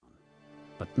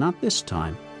but not this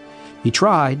time. He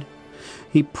tried.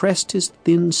 He pressed his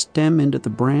thin stem into the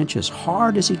branch as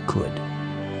hard as he could.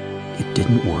 It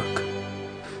didn't work.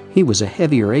 He was a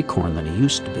heavier acorn than he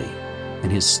used to be,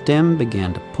 and his stem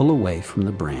began to pull away from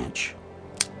the branch.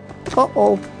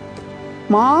 "Uh-oh,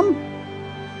 Mom?"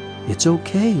 "It's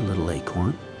okay, little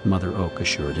acorn," Mother Oak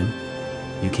assured him.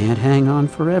 "You can't hang on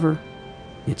forever.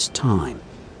 It's time.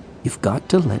 You've got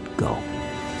to let go."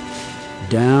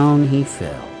 Down he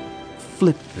fell,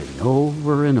 flipping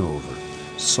over and over,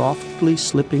 softly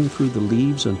slipping through the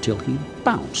leaves until he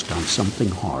bounced on something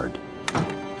hard.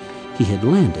 He had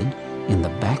landed in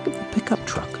the back of the pickup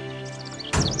truck.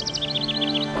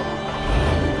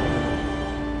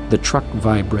 The truck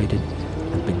vibrated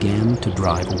and began to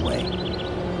drive away.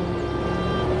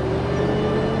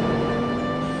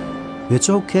 "It's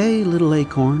okay, little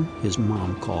acorn," his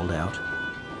mom called out.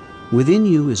 "Within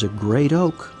you is a great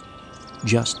oak.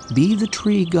 Just be the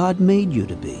tree God made you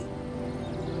to be."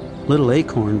 Little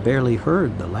Acorn barely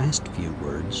heard the last few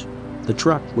words. The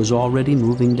truck was already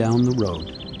moving down the road,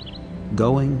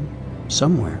 going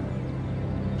somewhere.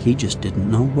 He just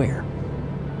didn't know where.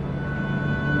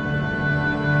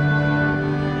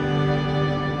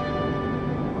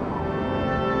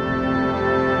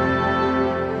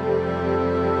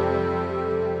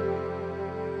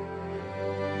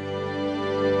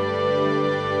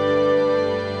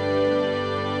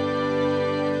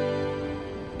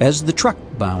 As the truck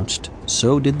bounced,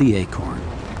 so did the acorn.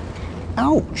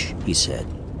 "Ouch," he said.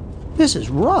 "This is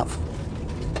rough."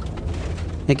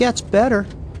 "It gets better,"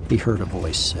 he heard a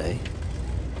voice say.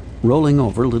 Rolling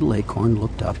over, little acorn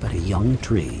looked up at a young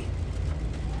tree.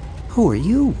 "Who are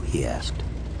you?" he asked.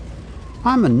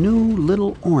 "I'm a new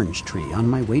little orange tree on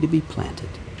my way to be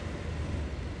planted."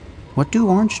 "What do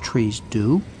orange trees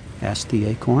do?" asked the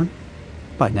acorn.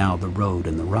 By now the road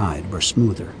and the ride were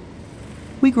smoother.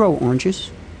 "We grow oranges."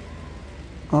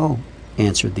 "Oh,"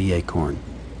 answered the acorn.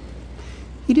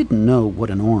 He didn't know what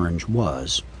an orange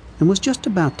was and was just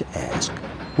about to ask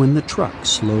when the truck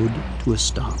slowed to a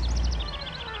stop.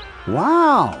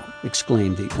 "Wow!"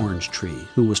 exclaimed the orange tree,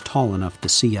 who was tall enough to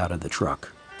see out of the truck.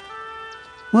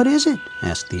 "What is it?"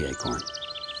 asked the acorn.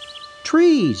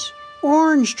 "Trees,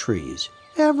 orange trees,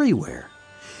 everywhere.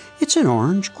 It's an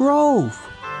orange grove."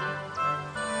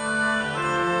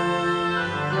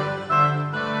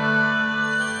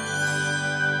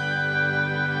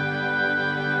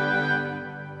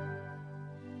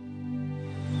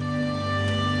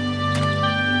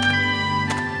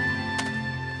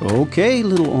 "Okay,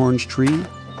 little orange tree,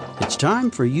 it's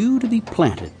time for you to be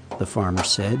planted," the farmer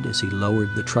said as he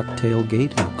lowered the truck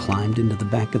tailgate and climbed into the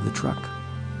back of the truck.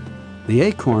 The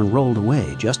acorn rolled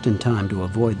away just in time to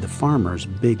avoid the farmer's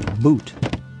big boot.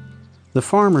 The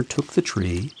farmer took the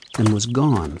tree and was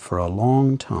gone for a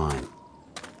long time.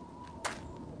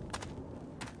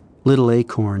 Little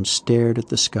acorn stared at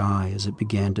the sky as it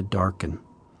began to darken.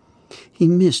 He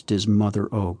missed his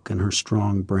mother oak and her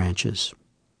strong branches.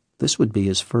 This would be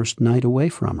his first night away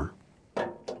from her.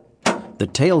 The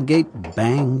tailgate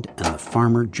banged and the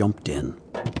farmer jumped in.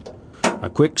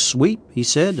 "A quick sweep," he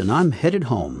said, "and I'm headed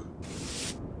home."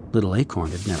 Little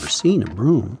Acorn had never seen a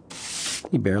broom.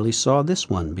 He barely saw this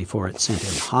one before it sent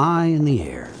him high in the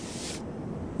air.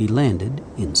 He landed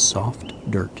in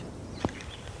soft dirt.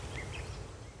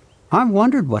 "I've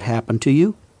wondered what happened to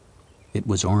you." It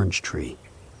was Orange Tree.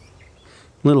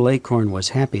 Little Acorn was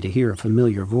happy to hear a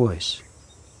familiar voice.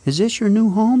 "Is this your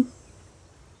new home?"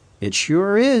 "It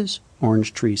sure is,"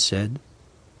 Orange Tree said.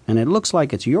 "And it looks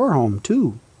like it's your home,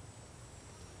 too."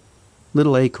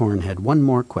 Little Acorn had one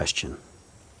more question.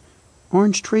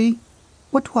 "Orange Tree,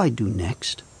 what do I do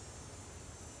next?"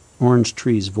 Orange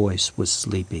Tree's voice was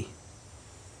sleepy.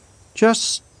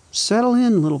 "Just settle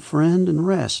in, little friend, and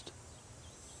rest.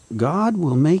 God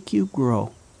will make you grow."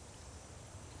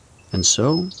 And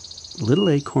so Little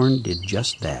Acorn did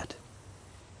just that.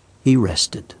 He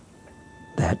rested.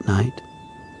 That night,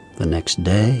 the next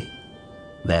day,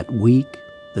 that week,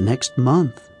 the next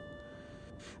month.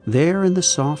 There in the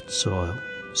soft soil,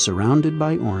 surrounded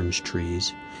by orange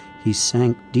trees, he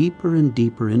sank deeper and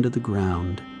deeper into the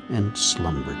ground and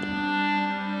slumbered.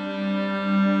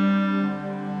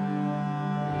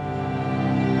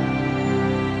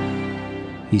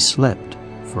 He slept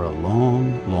for a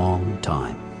long, long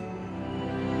time.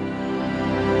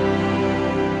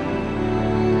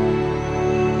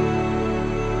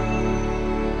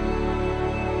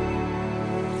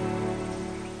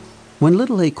 When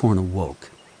Little Acorn awoke,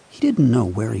 he didn't know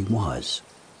where he was.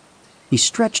 He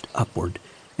stretched upward,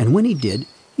 and when he did,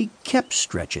 he kept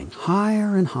stretching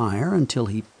higher and higher until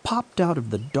he popped out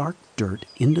of the dark dirt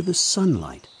into the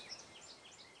sunlight.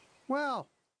 "Well,